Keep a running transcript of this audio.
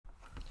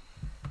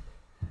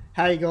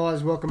Hey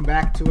guys, welcome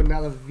back to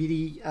another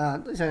video.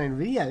 This ain't a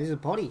video, this is a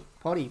potty.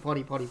 We're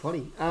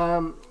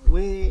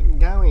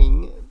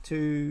going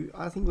to,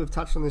 I think we've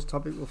touched on this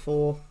topic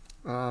before.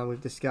 We've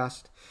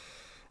discussed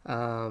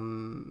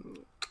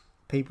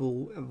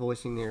people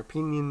voicing their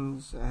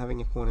opinions, having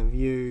a point of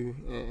view,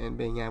 and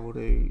being able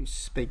to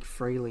speak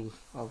freely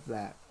of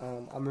that.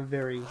 I'm a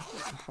very,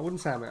 I wouldn't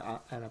say I'm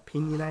an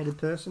opinionated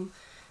person,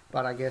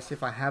 but I guess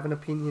if I have an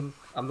opinion,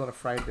 I'm not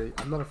afraid to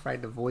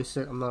voice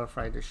it. I'm not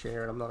afraid to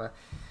share it. I'm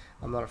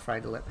not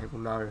afraid to let people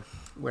know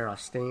where I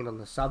stand on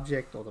the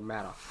subject or the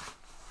matter.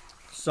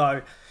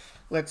 So,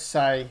 let's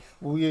say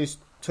we'll use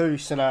two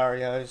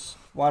scenarios,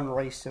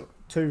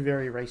 two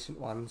very recent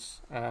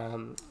ones,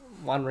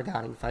 one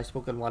regarding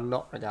Facebook and one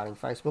not regarding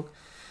Facebook.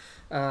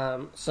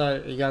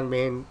 So, a young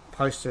man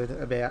posted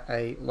about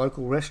a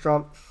local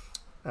restaurant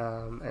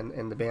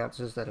and the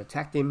bouncers that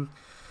attacked him.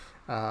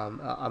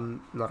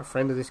 I'm not a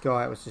friend of this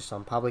guy. It was just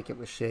on public. It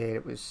was shared.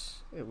 It was.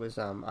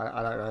 I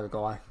don't know the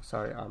guy,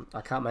 so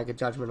I can't make a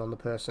judgment on the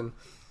person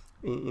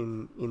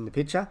in the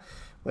picture,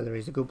 whether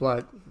he's a good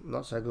bloke,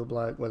 not so good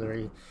bloke,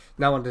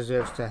 no one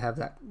deserves to have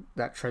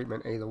that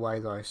treatment either way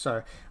though.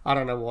 So I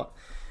don't know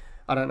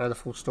the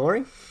full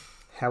story.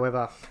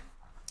 However,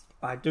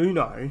 I do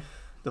know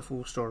the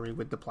full story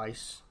with the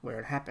place where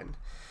it happened.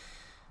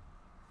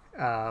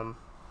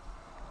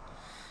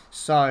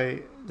 So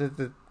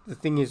the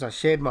thing is, I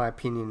shared my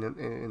opinion,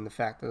 and the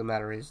fact of the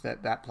matter is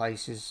that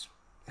place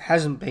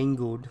hasn't been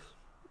good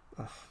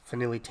for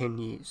nearly 10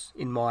 years,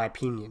 in my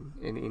opinion,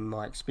 in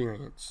my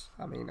experience.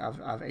 I mean,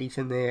 I've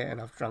eaten there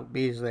and I've drunk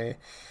beers there,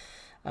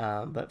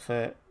 but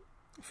for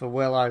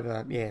well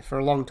over, for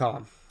a long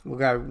time, we'll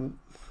go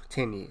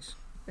 10 years.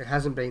 It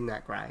hasn't been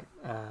that great.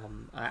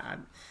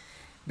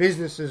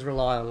 Businesses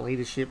rely on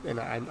leadership, and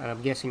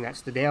I'm guessing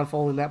that's the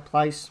downfall in that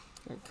place.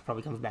 It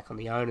probably comes back on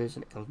the owners,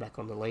 and it comes back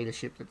on the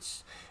leadership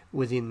that's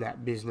within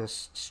that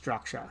business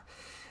structure.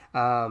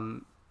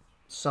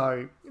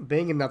 So,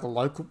 being another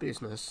local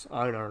business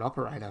owner and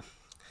operator,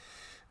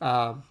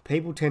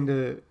 people tend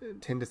to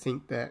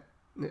think that,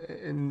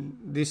 and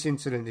this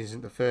incident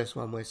isn't the first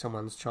one where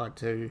someone's tried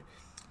to,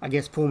 I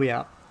guess, pull me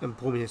up and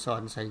pull me aside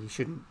and say you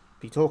shouldn't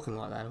be talking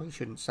like that, or you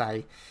shouldn't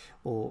say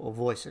or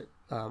voice it,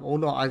 or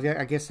not.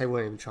 I guess they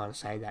weren't even trying to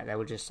say that. They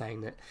were just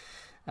saying that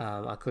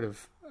I could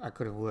have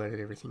worded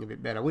everything a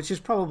bit better, which is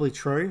probably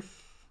true,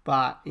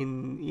 but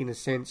in a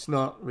sense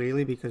not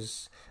really,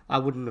 because I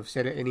wouldn't have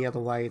said it any other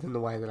way than the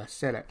way that I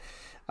said it.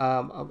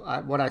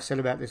 What I said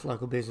about this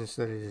local business,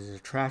 that it is a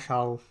trash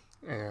hole,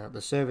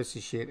 the service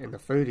is shit and the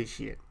food is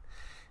shit,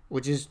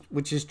 which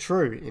is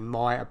true in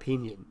my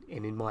opinion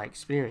and in my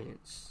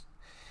experience.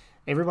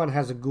 Everyone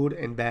has a good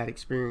and bad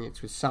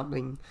experience with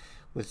something,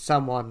 with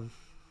someone,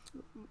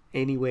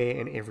 anywhere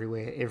and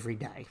everywhere, every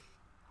day.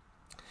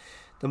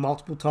 The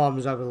multiple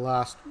times over the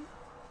last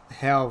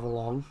however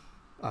long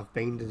I've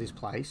been to this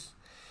place,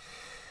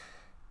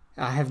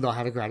 I have not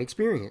had a great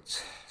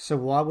experience. So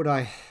why would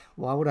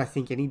I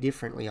think any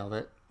differently of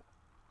it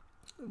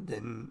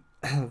than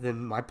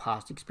my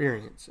past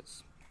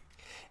experiences?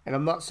 And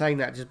I'm not saying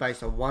that just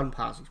based on one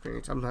past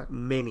experience. I'm not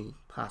many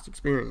past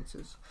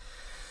experiences.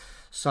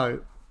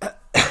 So,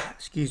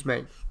 excuse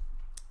me.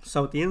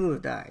 So at the end of the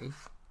day,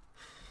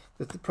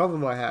 the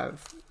problem I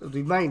have,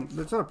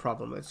 it's not a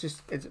problem,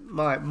 it's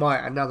my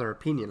another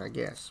opinion, I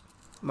guess.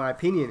 My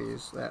opinion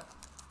is that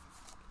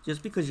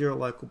just because you're a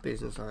local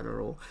business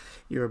owner or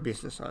you're a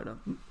business owner,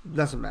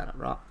 doesn't matter,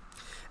 right?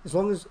 As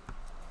long as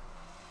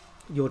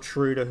you're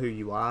true to who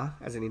you are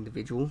as an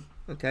individual,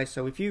 okay?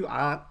 So if you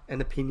aren't an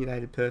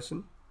opinionated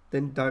person,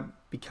 then don't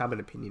become an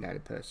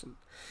opinionated person.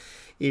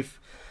 If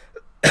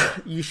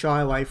you shy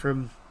away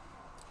from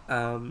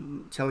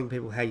telling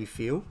people how you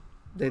feel,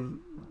 then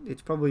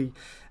it's probably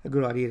a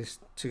good idea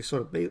to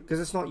sort of be, because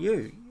it's not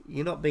you.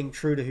 You're not being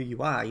true to who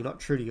you are. You're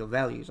not true to your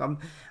values.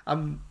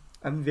 I'm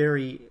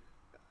very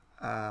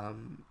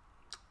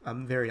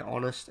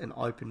honest and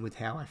open with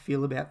how I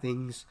feel about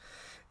things.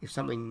 If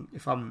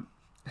I'm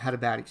had a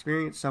bad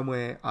experience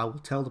somewhere, I will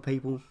tell the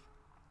people.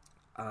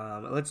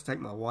 Let's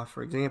take my wife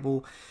for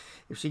example.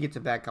 If she gets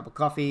a bad cup of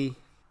coffee,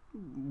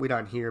 we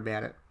don't hear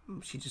about it.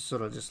 She just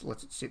sort of just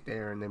lets it sit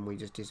there and then we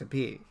just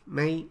disappear.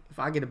 Me, if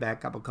I get a bad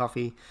cup of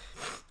coffee,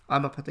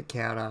 I'm up at the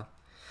counter.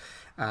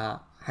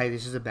 Hey,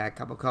 this is a bad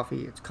cup of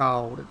coffee. It's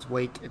cold. It's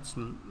weak. It's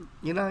not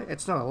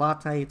a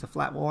latte. It's a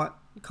flat white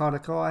kind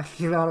of guy.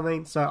 You know what I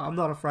mean? So I'm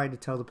not afraid to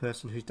tell the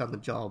person who's done the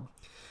job.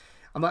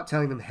 I'm not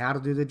telling them how to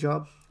do the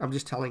job. I'm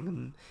just telling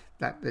them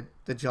that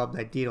the job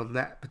they did on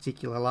that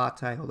particular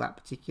latte or that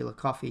particular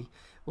coffee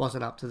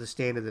wasn't up to the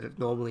standard that it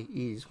normally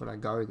is when I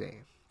go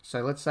there.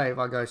 So let's say if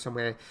I go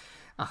somewhere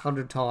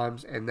 100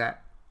 times and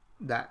that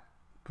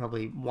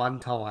probably one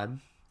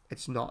time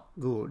it's not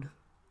good,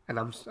 and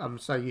I'm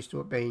so used to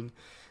it being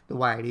the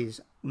way it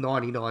is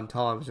 99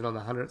 times, and on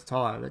the 100th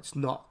time it's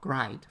not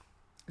great,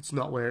 it's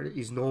not where it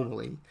is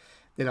normally,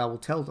 then I will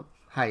tell them,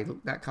 hey,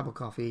 look, that cup of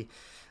coffee,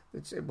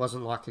 it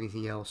wasn't like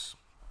anything else.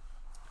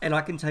 And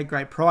I can take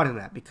great pride in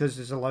that, because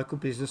as a local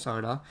business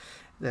owner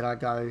that I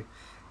go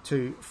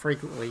to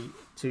frequently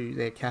to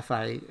their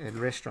cafe and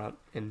restaurant,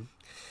 and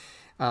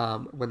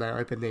when they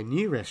opened their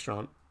new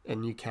restaurant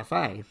and new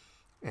cafe,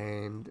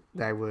 and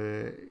they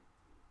were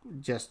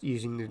just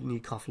using the new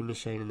coffee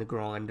machine and the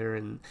grinder,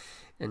 and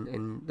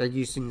they're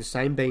using the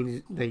same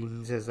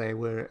beans as they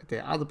were at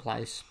their other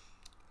place.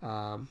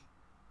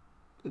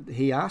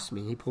 He asked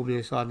me, he pulled me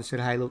aside and said,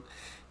 "Hey, look,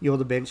 you're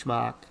the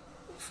benchmark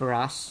for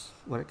us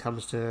when it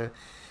comes to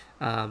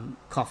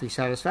coffee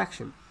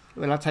satisfaction."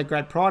 And I take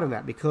great pride in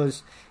that,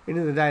 because at the end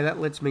of the day, that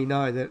lets me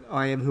know that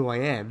I am who I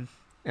am,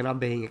 and I'm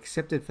being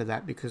accepted for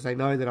that, because they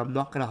know that I'm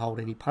not going to hold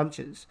any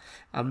punches.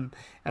 And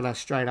I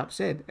straight up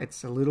said,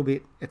 it's a little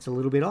bit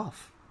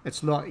off.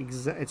 It's not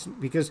it's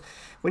because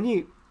when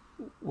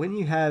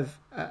you have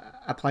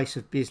a place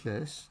of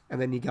business, and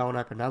then you go and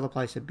open another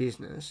place of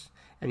business,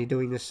 and you're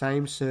doing the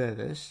same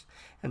service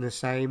and the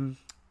same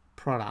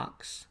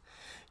products,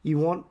 you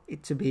want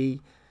it to be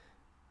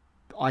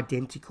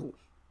identical.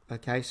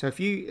 Okay, so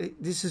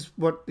this is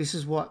what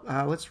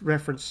let's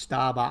reference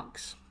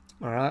Starbucks.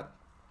 All right,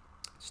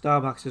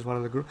 Starbucks is one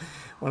of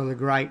the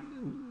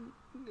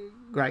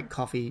great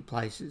coffee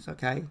places.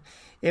 Okay,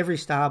 every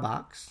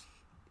Starbucks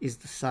is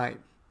the same.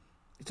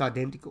 It's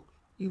identical.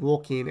 You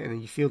walk in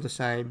and you feel the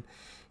same.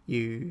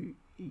 You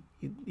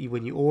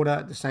when you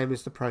order, the same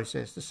as the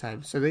process, the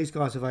same. So these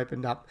guys have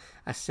opened up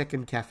a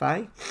second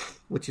cafe,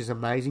 which is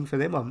amazing for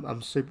them.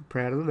 I'm super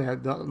proud of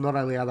them. Not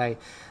only are they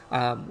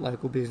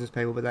local business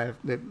people, but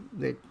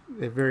they're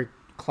very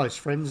close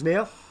friends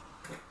now,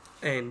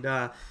 and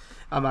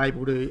I'm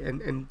able to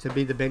and to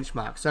be the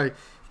benchmark. So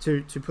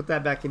to put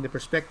that back into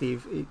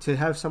perspective, to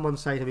have someone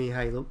say to me,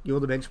 "Hey, look,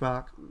 you're the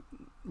benchmark.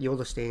 You're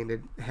the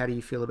standard. How do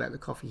you feel about the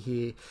coffee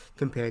here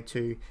compared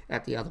to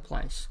at the other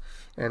place?"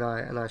 And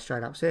I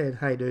straight up said,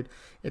 "Hey, dude,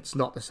 it's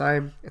not the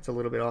same. It's a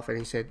little bit off." And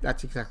he said,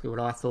 "That's exactly what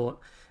I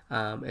thought.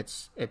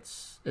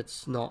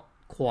 It's not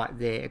quite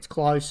there. It's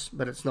close,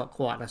 but it's not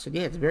quite." And I said,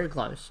 "Yeah, it's very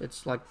close.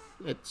 It's like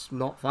it's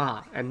not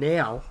far." And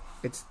now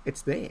it's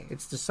there.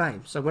 It's the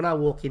same. So when I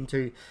walk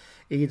into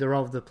either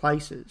of the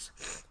places,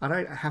 I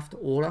don't have to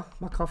order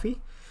my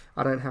coffee.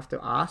 I don't have to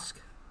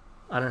ask.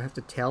 I don't have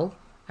to tell.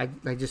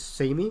 They just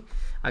see me.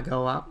 I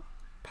go up,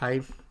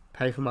 pay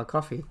for my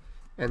coffee,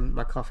 and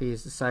my coffee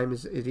is the same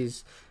as it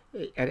is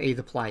at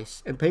either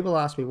place. And people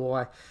ask me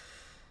why.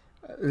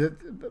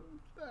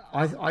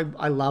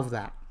 I love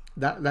that.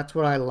 That's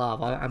what I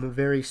love. I'm a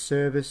very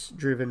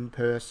service-driven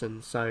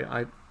person, so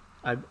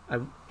I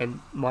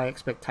and my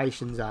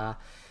expectations are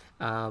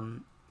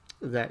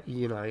that,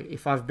 you know,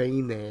 if I've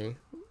been there,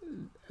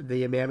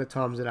 the amount of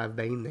times that I've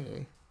been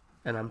there,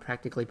 and I'm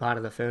practically part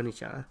of the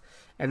furniture,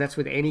 and that's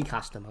with any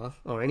customer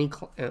or any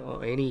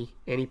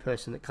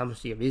person that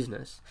comes to your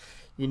business,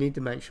 you need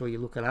to make sure you're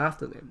looking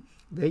after them.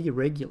 They're your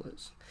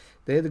regulars.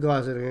 They're the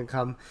guys that are going to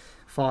come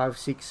 5,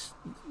 6,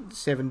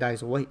 7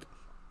 days a week.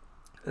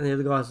 And they're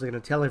the guys that are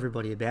going to tell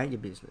everybody about your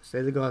business.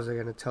 They're the guys that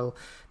are going to tell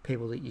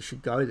people that you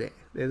should go there.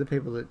 They're the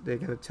people that they're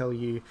going to tell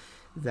you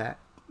that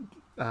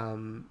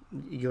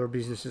your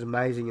business is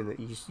amazing and that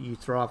you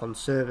thrive on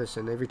service,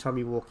 and every time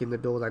you walk in the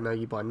door they know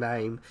you by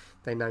name.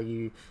 They know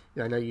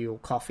your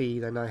coffee,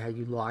 they know how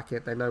you like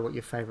it, they know what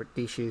your favourite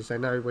dish is, they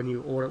know when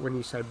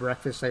you say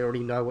breakfast, they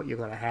already know what you're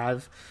going to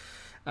have.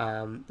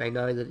 They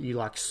know that you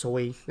like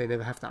soy, they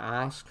never have to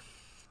ask.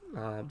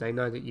 They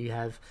know that you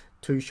have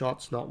 2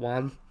 shots, not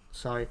 1.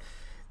 So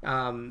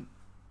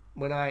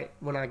when I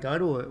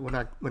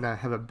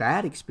have a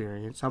bad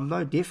experience, I'm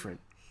no different.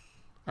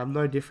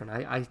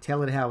 I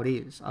tell it how it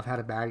is. I've had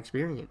a bad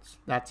experience.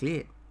 That's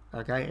it.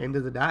 Okay. End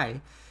of the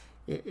day,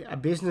 a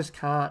business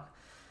can't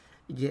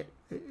get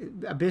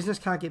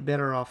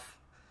better off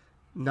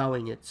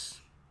knowing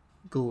it's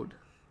good.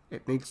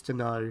 It needs to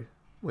know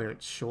where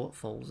its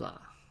shortfalls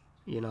are.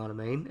 You know what I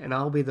mean? And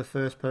I'll be the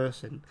first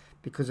person,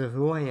 because of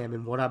who I am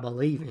and what I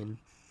believe in,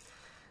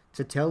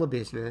 to tell the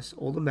business,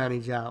 or the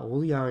manager, or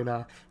the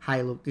owner,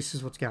 "Hey, look, this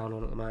is what's going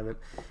on at the moment.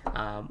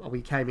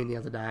 We came in the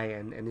other day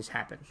and this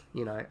happened."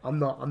 You know, I'm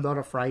not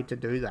afraid to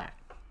do that,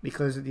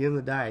 because at the end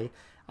of the day,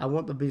 I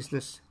want the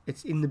business.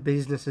 It's in the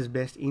business's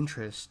best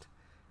interest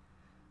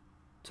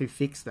to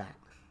fix that,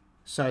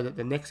 so that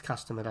the next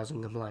customer doesn't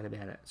complain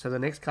about it, so the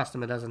next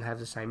customer doesn't have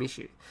the same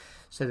issue,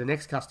 so the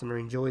next customer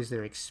enjoys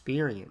their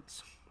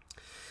experience.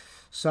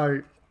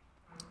 So,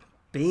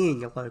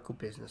 being a local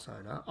business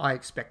owner, I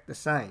expect the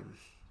same.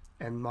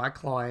 And my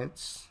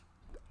clients,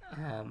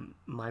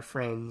 my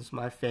friends,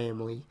 my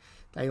family,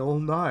 they all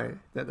know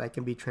that they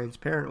can be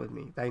transparent with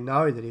me. They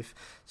know that if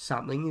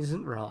something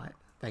isn't right,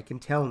 they can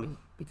tell me,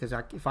 because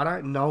if I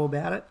don't know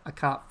about it, I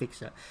can't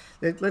fix it.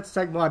 Let's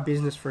take my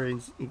business for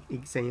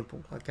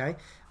example, okay?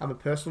 I'm a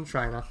personal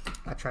trainer.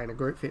 I train a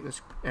group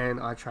fitness,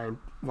 and I train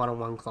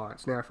one-on-one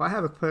clients. Now, if I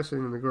have a person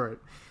in the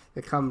group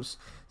that comes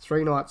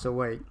 3 nights a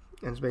week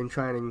and has been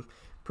training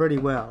pretty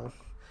well,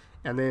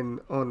 and then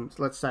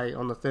let's say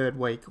on the 3rd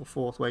week or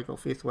 4th week or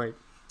 5th week,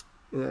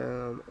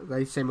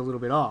 they seem a little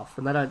bit off,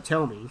 and they don't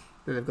tell me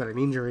that they've got an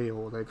injury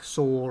or they're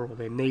sore or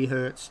their knee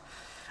hurts,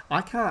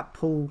 I can't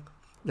pull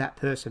that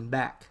person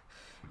back,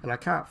 and I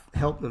can't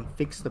help them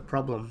fix the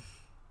problem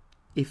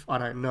if I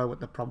don't know what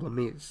the problem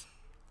is.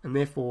 And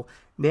therefore,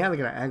 now they're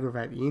going to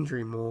aggravate the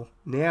injury more.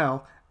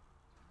 Now,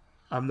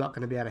 I'm not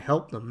going to be able to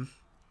help them.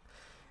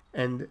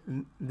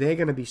 And they're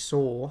going to be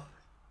sore,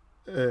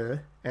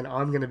 and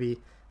I'm going to be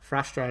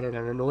frustrated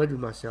and annoyed with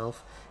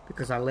myself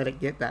because I let it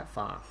get that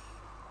far.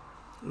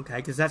 Okay,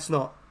 because that's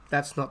not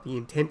the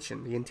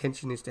intention. The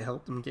intention is to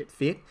help them get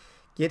fit,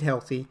 get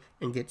healthy,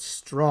 and get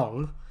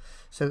strong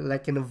so that they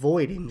can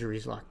avoid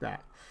injuries like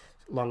that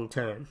long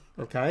term.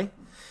 Okay?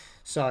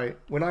 So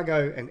when I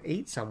go and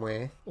eat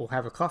somewhere, or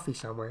have a coffee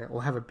somewhere,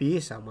 or have a beer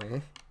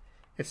somewhere,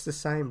 it's the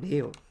same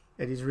deal.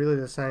 It is really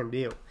the same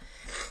deal.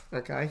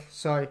 Okay?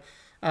 So,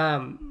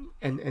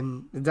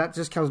 and that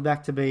just comes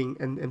back to being,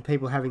 and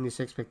people having this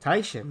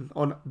expectation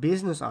on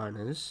business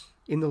owners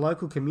in the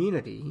local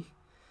community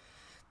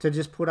to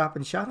just put up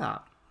and shut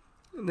up.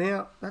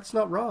 Now, that's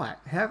not right.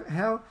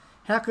 How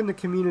can the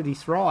community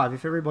thrive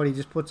if everybody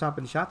just puts up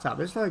and shuts up?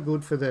 It's no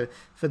good for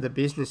the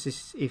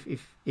business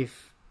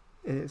if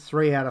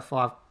 3 out of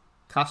 5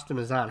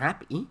 customers aren't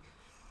happy.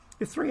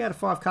 If 3 out of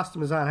 5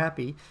 customers aren't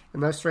happy,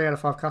 and those 3 out of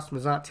 5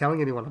 customers aren't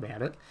telling anyone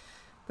about it,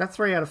 that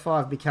 3 out of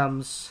 5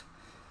 becomes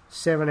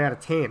 7 out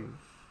of 10.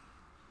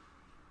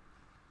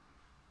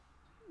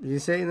 You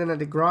see, and then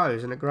it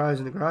grows and it grows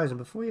and it grows, and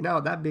before you know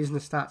it, that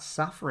business starts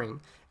suffering.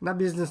 And that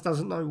business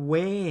doesn't know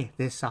where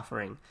they're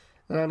suffering.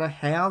 They don't know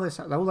how they're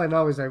suffering. All they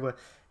know is they were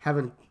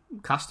having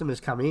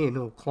customers come in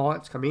or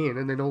clients come in,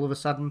 and then all of a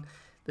sudden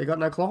they've got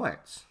no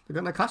clients. They've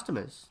got no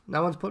customers.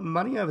 No one's putting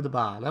money over the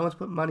bar. No one's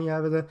putting money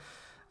over the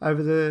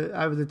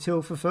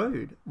till for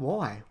food.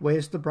 Why?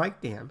 Where's the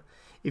breakdown?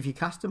 If your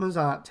customers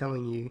aren't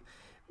telling you,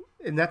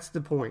 and that's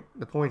the point.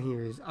 The point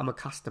here is I'm a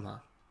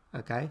customer,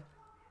 okay?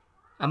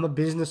 I'm a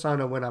business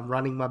owner when I'm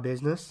running my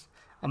business.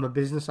 I'm a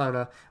business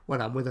owner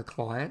when I'm with a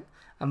client.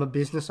 I'm a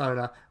business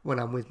owner when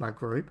I'm with my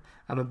group.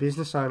 I'm a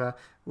business owner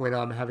when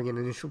I'm having an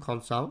initial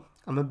consult.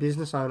 I'm a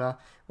business owner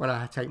when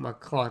I take my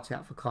clients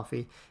out for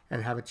coffee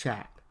and have a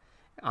chat.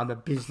 I'm a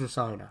business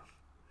owner.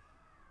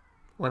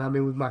 When I'm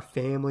in with my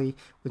family,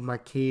 with my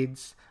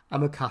kids,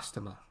 I'm a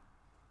customer.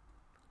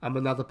 I'm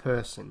another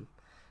person.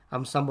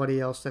 I'm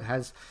somebody else that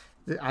has...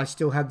 I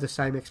still have the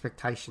same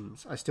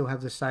expectations. I still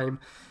have the same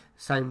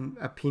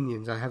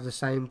opinions. I have the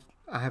same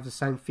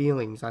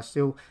feelings. I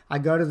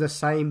go to the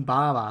same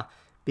barber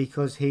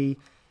because he's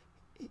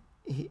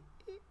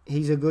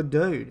a good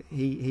dude.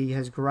 He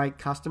has great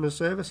customer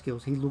service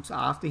skills. He looks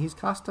after his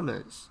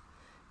customers.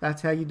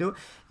 That's how you do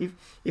it.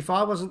 If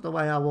I wasn't the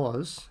way I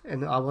was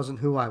and I wasn't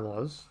who I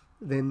was,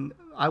 then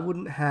I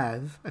wouldn't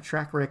have a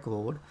track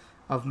record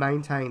of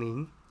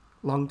maintaining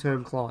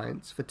long-term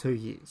clients for 2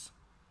 years.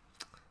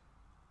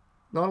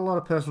 Not a lot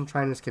of personal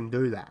trainers can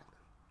do that.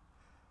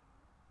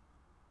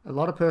 A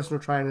lot of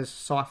personal trainers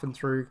siphon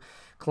through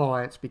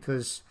clients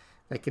because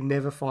they can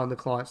never find the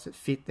clients that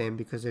fit them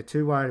because they're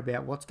too worried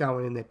about what's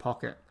going in their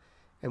pocket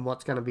and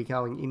what's going to be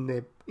going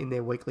in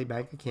their weekly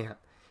bank account,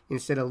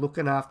 instead of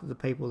looking after the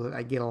people that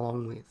they get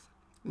along with,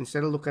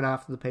 instead of looking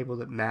after the people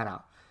that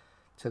matter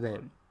to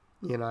them.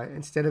 You know,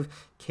 instead of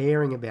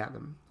caring about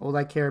them, all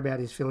they care about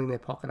is filling their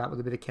pocket up with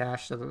a bit of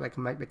cash so that they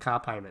can make the car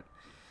payment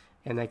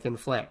and they can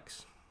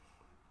flex.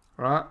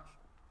 Right?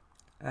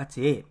 That's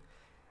it.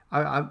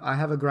 I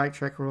have a great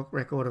track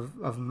record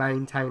of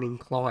maintaining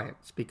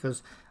clients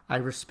because I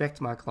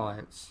respect my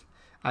clients.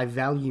 I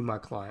value my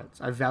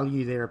clients. I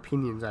value their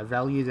opinions. I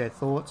value their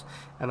thoughts.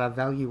 And I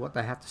value what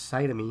they have to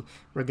say to me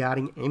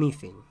regarding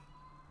anything.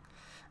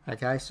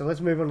 Okay, so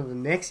let's move on to the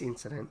next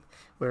incident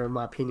where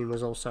my opinion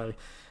was also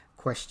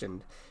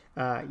questioned.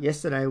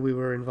 Yesterday we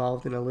were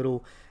involved in a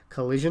little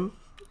collision.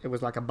 It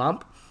was like a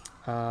bump,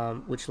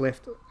 which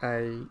left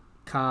a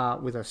car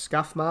with a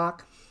scuff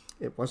mark.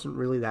 It wasn't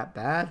really that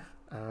bad.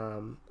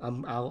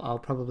 I'll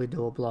probably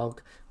do a blog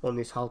on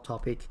this whole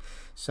topic,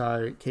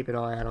 so keep an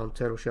eye out on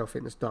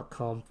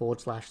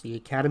turtleshellfitness.com/the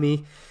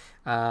academy.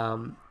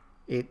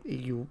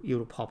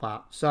 You'll pop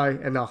up. So,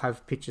 and I'll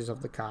have pictures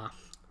of the car,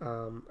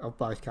 of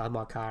both cars,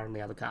 my car and the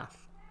other car.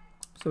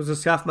 So it was a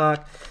scuff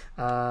mark.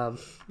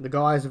 The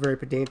guy is a very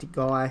pedantic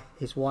guy.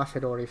 His wife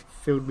had already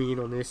filled me in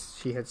on this.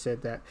 She had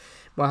said that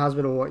my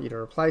husband will want you to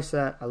replace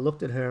that. I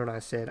looked at her and I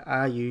said,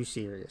 "Are you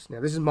serious?" Now,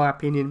 this is my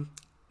opinion,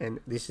 and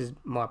this is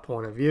my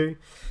point of view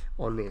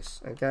on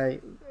this,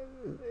 okay?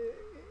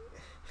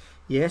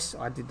 Yes,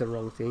 I did the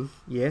wrong thing.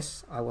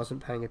 Yes, I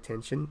wasn't paying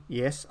attention.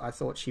 Yes, I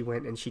thought she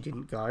went and she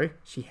didn't go.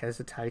 She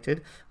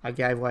hesitated. I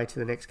gave way to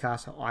the next car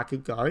so I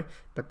could go,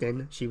 but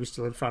then she was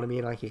still in front of me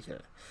and I hit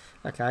her,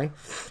 okay?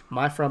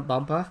 My front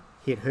bumper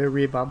hit her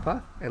rear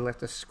bumper and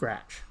left a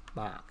scratch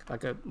mark,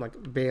 like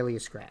barely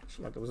a scratch,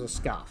 like it was a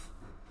scuff.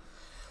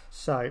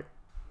 So,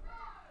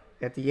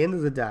 at the end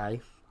of the day,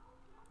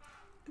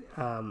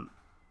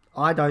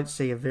 I don't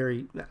see a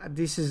very...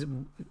 This is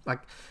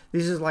like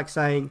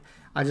saying,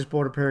 I just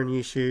bought a pair of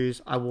new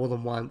shoes, I wore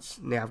them once,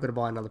 now I've got to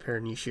buy another pair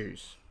of new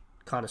shoes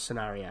kind of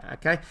scenario,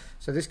 okay?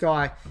 So this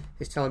guy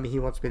is telling me he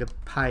wants me to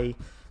pay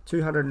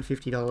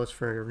 $250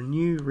 for a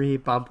new rear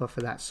bumper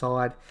for that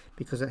side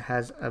because it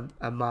has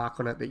a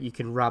mark on it that you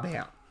can rub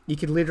out. You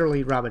could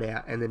literally rub it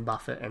out and then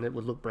buff it and it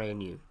would look brand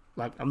new.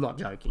 Like, I'm not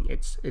joking.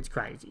 It's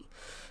crazy.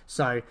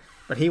 So,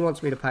 but he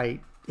wanted me to pay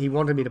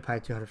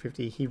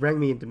 $250. He rang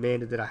me and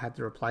demanded that I had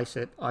to replace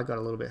it. I got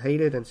a little bit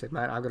heated and said,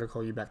 mate, I've got to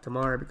call you back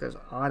tomorrow because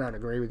I don't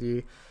agree with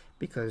you,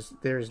 because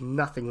there is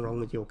nothing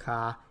wrong with your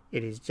car.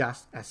 It is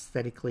just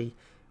aesthetically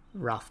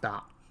roughed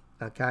up.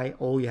 Okay?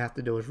 All you have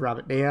to do is rub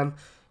it down,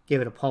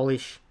 give it a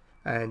polish,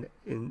 and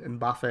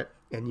buff it,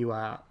 and you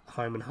are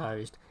home and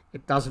hosed.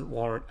 It doesn't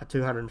warrant a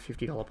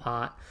 $250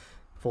 part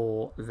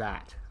for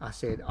that. I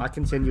said, I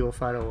can send you a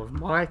photo of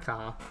my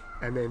car,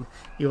 and then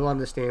you'll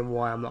understand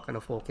why I'm not going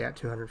to fork out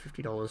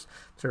 $250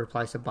 to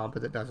replace a bumper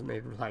that doesn't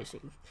need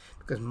replacing.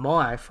 Because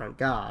my front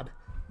guard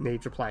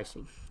needs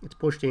replacing. It's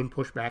pushed in,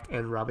 pushed back,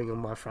 and rubbing on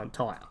my front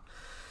tyre.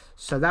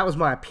 So that was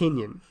my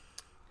opinion.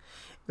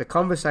 The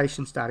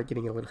conversation started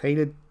getting a little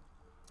heated,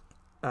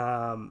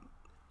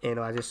 and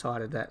I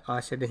decided that I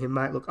said to him,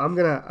 mate, look, I'm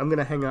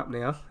gonna hang up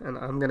now, and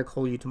I'm gonna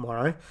call you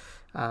tomorrow,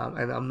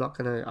 and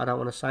I don't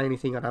want to say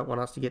anything. I don't want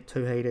us to get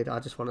too heated. I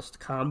just want us to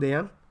calm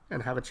down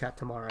and have a chat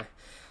tomorrow.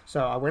 So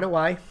I went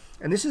away,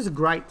 and this is a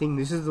great thing.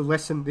 This is a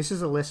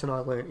lesson I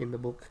learned in the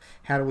book,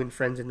 How to Win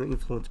Friends and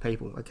Influence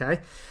People.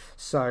 Okay,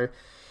 so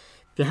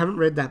if you haven't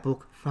read that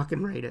book,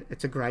 fucking read it.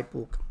 It's a great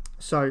book.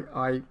 So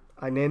I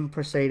then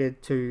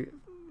proceeded to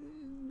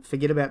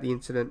forget about the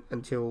incident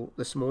until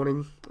this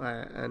morning,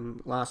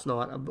 and last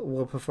night,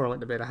 well, before I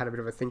went to bed, I had a bit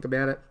of a think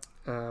about it,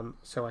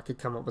 so I could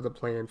come up with a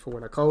plan for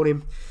when I called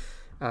him,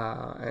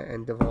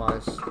 and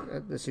devise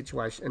the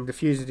situation and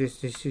diffuse this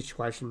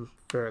situation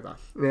further.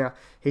 Now,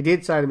 he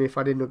did say to me if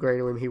I didn't agree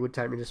to him, he would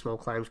take me to small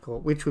claims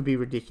court, which would be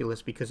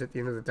ridiculous, because at the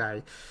end of the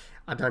day,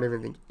 I don't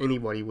even think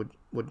anybody would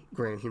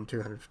grant him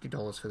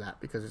 $250 for that,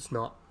 because it's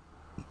not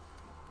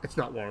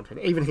warranted.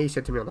 Even he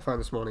said to me on the phone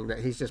this morning that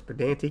he's just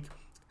pedantic,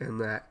 and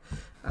that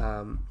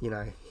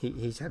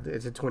it's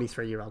a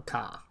 23-year-old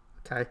car,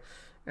 okay,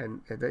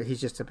 and that he's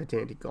just a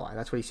pedantic guy.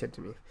 That's what he said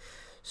to me.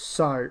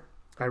 So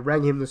I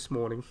rang him this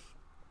morning,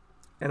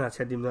 and I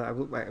said to him,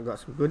 look, mate, I've got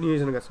some good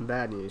news and I've got some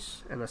bad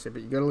news. And I said,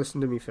 but you got to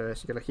listen to me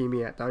first. You got to hear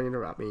me out. Don't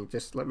interrupt me.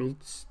 Just let me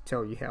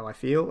tell you how I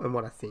feel and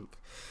what I think.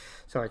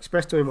 So I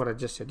expressed to him what I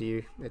just said to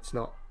you. It's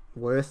not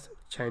worth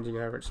changing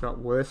over. It's not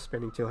worth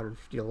spending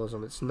 $250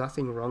 on. It's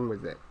nothing wrong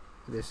with it.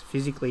 It's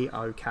physically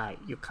okay.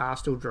 Your car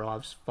still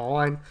drives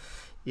fine.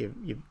 Your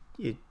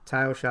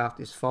tail shaft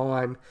is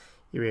fine.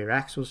 Your rear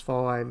axle's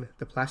fine.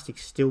 The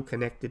plastic's still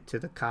connected to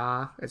the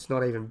car. It's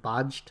not even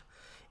budged.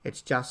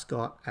 It's just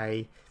got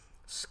a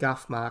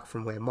scuff mark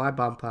from where my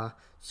bumper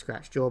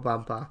scratched your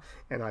bumper,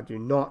 and I do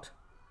not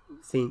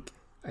think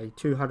a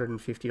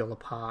 $250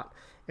 part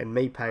and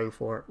me paying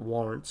for it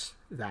warrants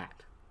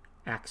that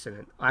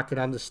accident. I could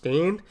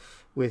understand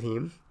with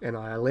him, and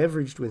I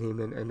leveraged with him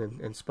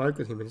and spoke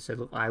with him and said,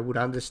 look, I would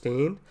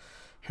understand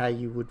how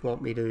you would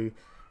want me to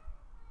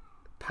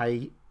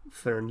pay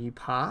for a new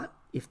part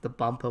if the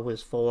bumper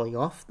was falling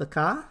off the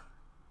car,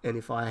 and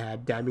if I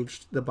had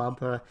damaged the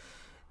bumper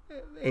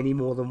any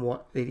more than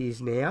what it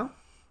is now.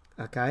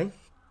 Okay,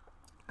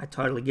 I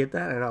totally get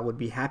that, and I would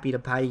be happy to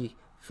pay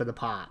for the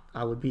part.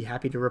 I would be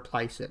happy to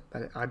replace it,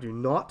 but I do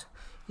not,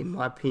 in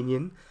my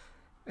opinion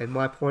and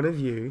my point of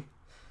view,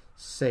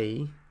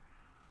 see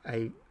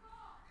a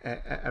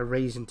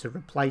reason to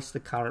replace the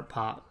current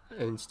part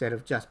instead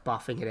of just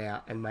buffing it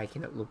out and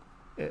making it look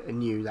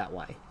new that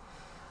way.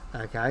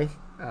 Okay,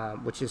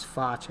 which is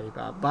far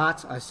cheaper.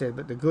 But I said,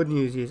 but the good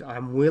news is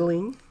I'm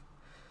willing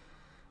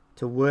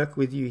to work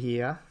with you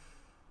here,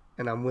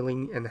 and I'm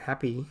willing and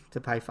happy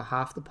to pay for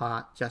half the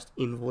part. Just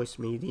invoice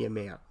me the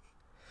amount.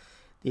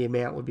 The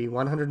amount would be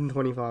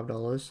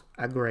 $125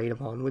 agreed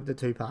upon with the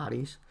two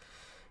parties.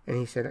 And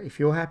he said, if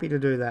you're happy to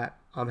do that,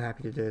 I'm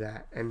happy to do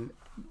that. And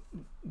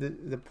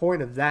the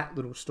point of that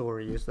little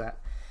story is that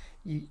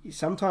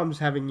sometimes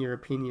having your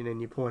opinion and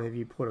your point of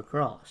view put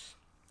across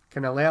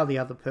can allow the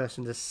other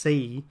person to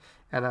see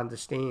and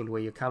understand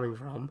where you're coming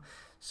from,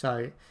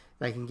 so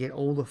they can get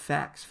all the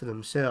facts for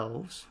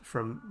themselves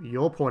from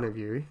your point of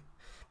view,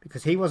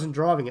 because he wasn't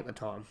driving at the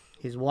time.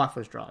 His wife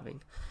was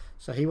driving.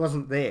 So he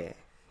wasn't there.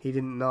 He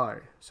didn't know.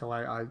 So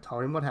I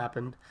told him what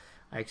happened.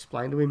 I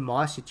explained to him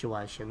my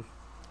situation.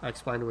 I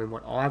explained to him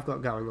what I've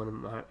got going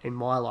on in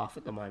my life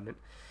at the moment.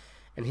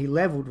 And he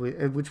leveled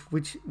with,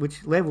 which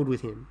leveled with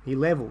him. He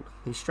leveled.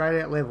 He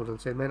straight out leveled and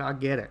said, man, I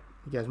get it.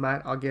 He goes,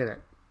 mate, I get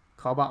it.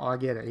 Cobber, I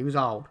get it. He was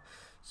old.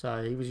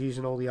 So he was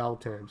using all the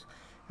old terms.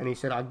 And he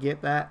said, I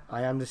get that.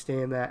 I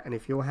understand that. And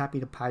if you're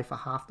happy to pay for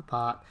half the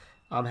part,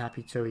 I'm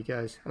happy too, he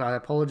goes. And I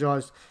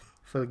apologised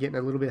for getting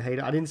a little bit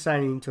heated. I didn't say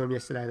anything to him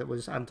yesterday that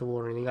was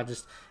untoward or anything.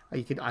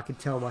 I could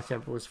tell my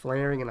temper was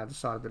flaring, and I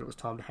decided that it was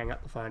time to hang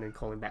up the phone and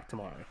call him back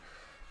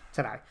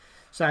today.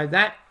 So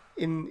that,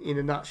 in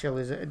a nutshell,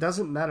 is it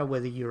doesn't matter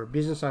whether you're a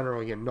business owner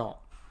or you're not.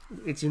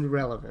 It's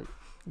irrelevant.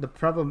 The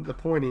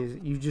point is,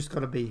 you've just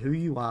got to be who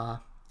you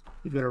are.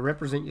 You've got to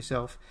represent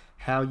yourself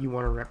how you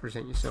want to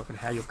represent yourself and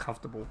how you're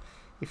comfortable.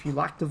 If you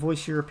like to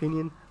voice your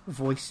opinion,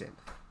 voice it.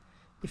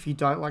 If you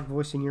don't like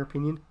voicing your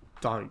opinion,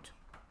 don't.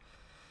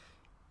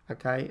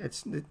 Okay,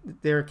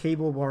 there are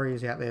keyboard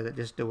warriors out there that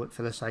just do it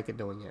for the sake of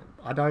doing it.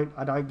 I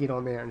don't get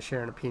on there and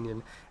share an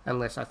opinion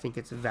unless I think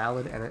it's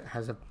valid and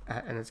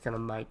it's going to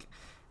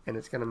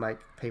make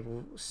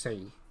people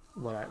see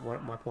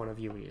what my point of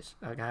view is.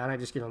 Okay, I don't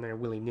just get on there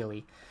willy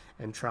nilly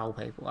and troll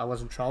people. I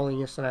wasn't trolling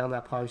yesterday on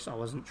that post. I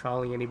wasn't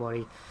trolling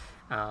anybody.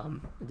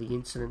 The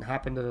incident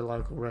happened at a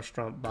local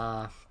restaurant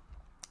bar.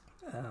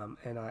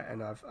 And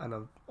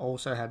I've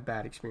also had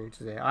bad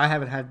experiences there. I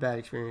haven't had bad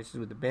experiences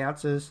with the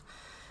bouncers,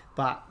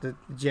 but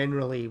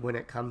generally when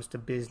it comes to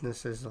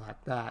businesses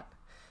like that,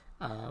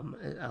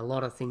 a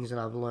lot of things that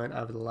I've learned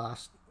over the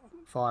last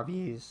 5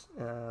 years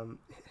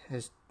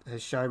has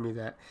shown me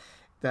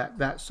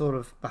that sort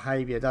of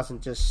behaviour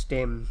doesn't just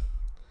stem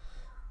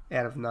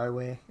out of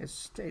nowhere. It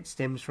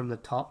stems from the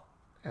top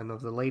and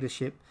of the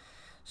leadership.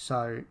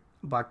 So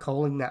by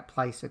calling that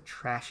place a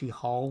trashy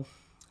hole,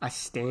 I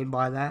stand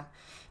by that.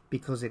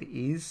 Because it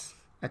is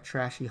a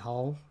trashy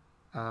hole.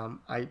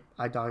 I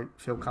don't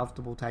feel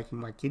comfortable taking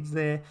my kids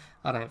there.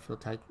 I don't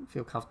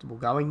feel comfortable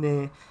going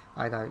there.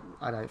 I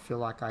don't feel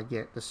like I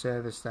get the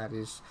service that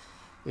is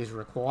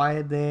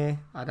required there.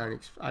 I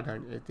don't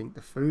think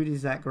the food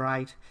is that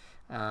great.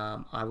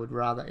 I would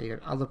rather eat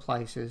at other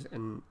places,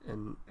 and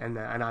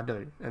I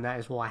do, and that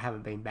is why I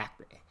haven't been back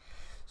there.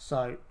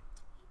 So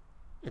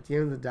at the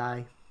end of the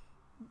day,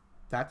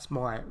 that's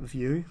my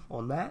view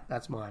on that.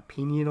 That's my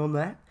opinion on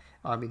that.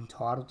 I'm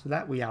entitled to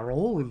that. We are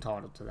all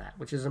entitled to that,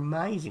 which is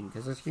amazing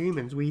because as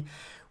humans, we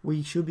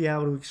should be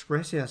able to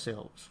express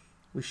ourselves.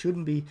 We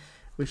shouldn't be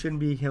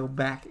held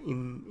back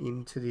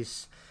into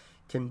this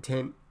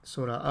content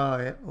sort of,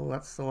 oh, yeah, well,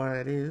 that's the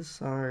way it is,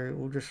 so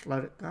we'll just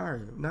let it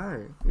go.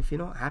 No, if you're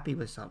not happy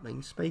with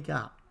something, speak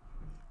up.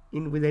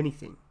 With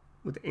anything.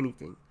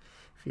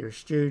 If you're a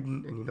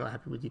student and you're not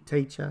happy with your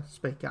teacher,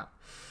 speak up.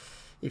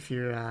 If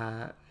you're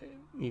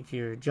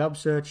a job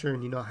searcher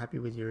and you're not happy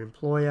with your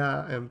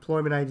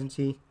employment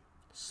agency,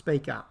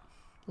 speak up.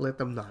 Let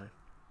them know.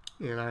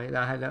 You know,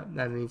 I had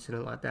an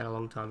incident like that a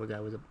long time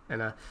ago with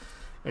an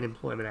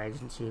employment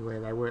agency where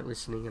they weren't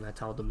listening, and I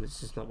told them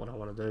this is not what I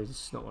want to do.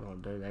 This is not what I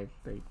want to do.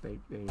 They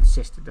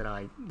insisted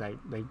that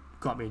they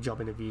got me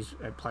job interviews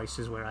at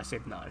places where I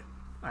said no,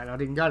 and I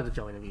didn't go to the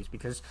job interviews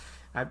because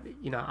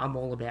I'm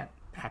all about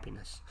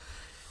happiness.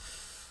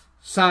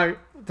 So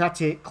that's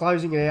it.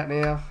 Closing it out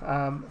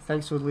now.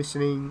 Thanks for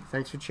listening.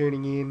 Thanks for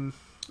tuning in.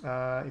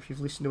 If you've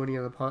listened to any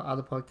of the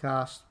other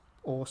podcasts,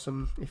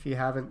 awesome. If you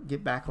haven't,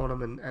 get back on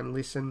them and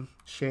listen.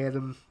 Share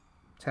them.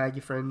 Tag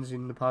your friends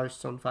in the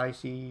posts on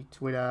Facey,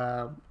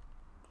 Twitter,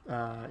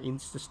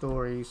 Insta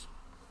stories.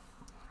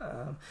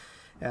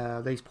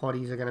 These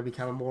potties are going to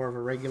become more of a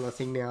regular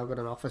thing now. I've got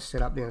an office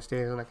set up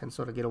downstairs and I can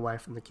sort of get away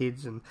from the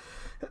kids and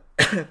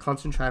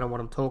concentrate on what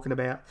I'm talking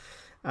about.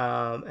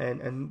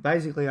 And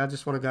basically I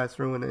just want to go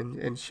through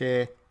and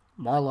share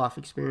my life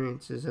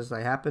experiences as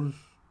they happen,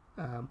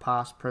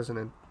 past, present,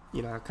 and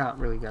I can't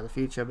really go to the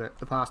future, but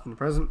the past and the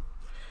present,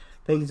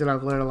 things that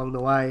I've learned along the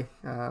way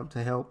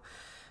to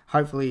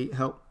hopefully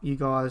help you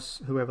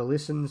guys, whoever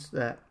listens,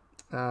 that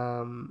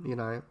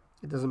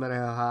it doesn't matter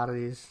how hard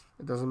it is,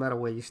 it doesn't matter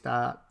where you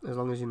start, as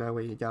long as you know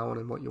where you're going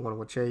and what you want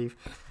to achieve,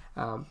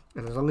 and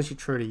as long as you're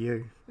true to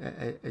you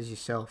as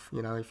yourself.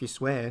 If you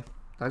swear,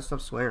 don't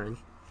stop swearing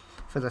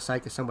for the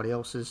sake of somebody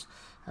else's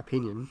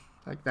opinion.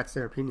 Like, that's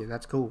their opinion,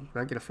 that's cool.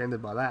 Don't get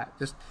offended by that.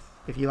 Just,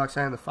 if you like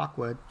saying the fuck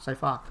word, say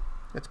fuck.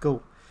 That's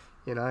cool.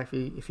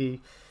 If you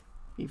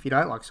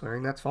don't like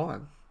swearing, that's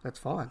fine. That's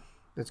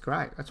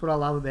great. That's what I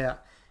love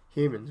about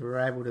humans. We're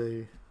able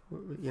to,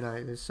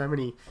 there's so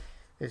many,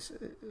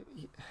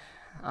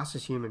 us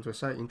as humans, we're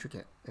so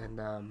intricate, and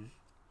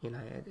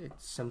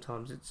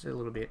sometimes it's a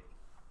little bit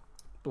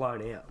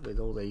blown out with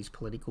all these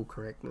political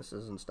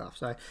correctnesses and stuff.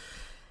 So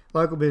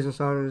local business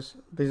owners,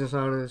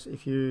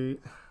 if you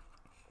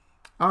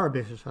are a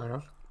business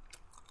owner,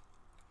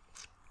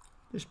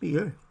 just be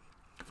you.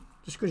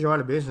 Just because you own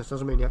a business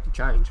doesn't mean you have to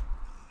change.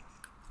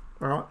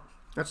 Alright?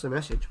 That's the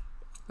message.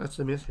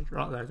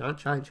 Right there. Don't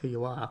change who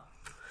you are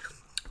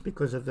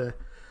because of a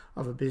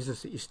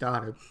business that you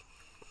started.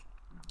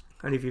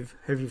 And if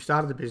you've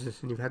started a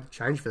business and you've had to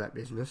change for that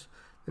business,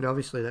 then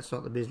obviously that's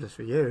not the business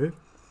for you.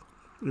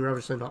 You're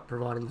obviously not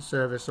providing the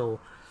service, or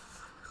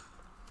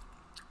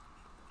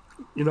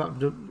you're not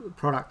the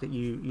product that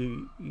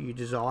you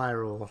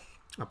desire or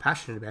are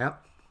passionate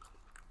about,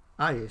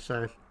 are you?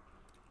 So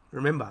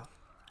remember,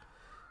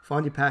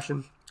 find your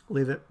passion,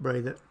 live it,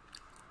 breathe it,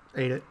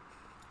 eat it,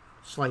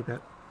 sleep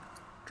it,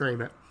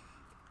 dream it,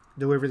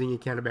 do everything you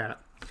can about it.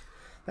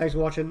 Thanks for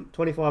watching.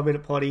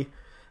 25-minute potty.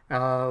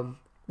 We'll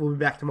be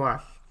back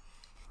tomorrow.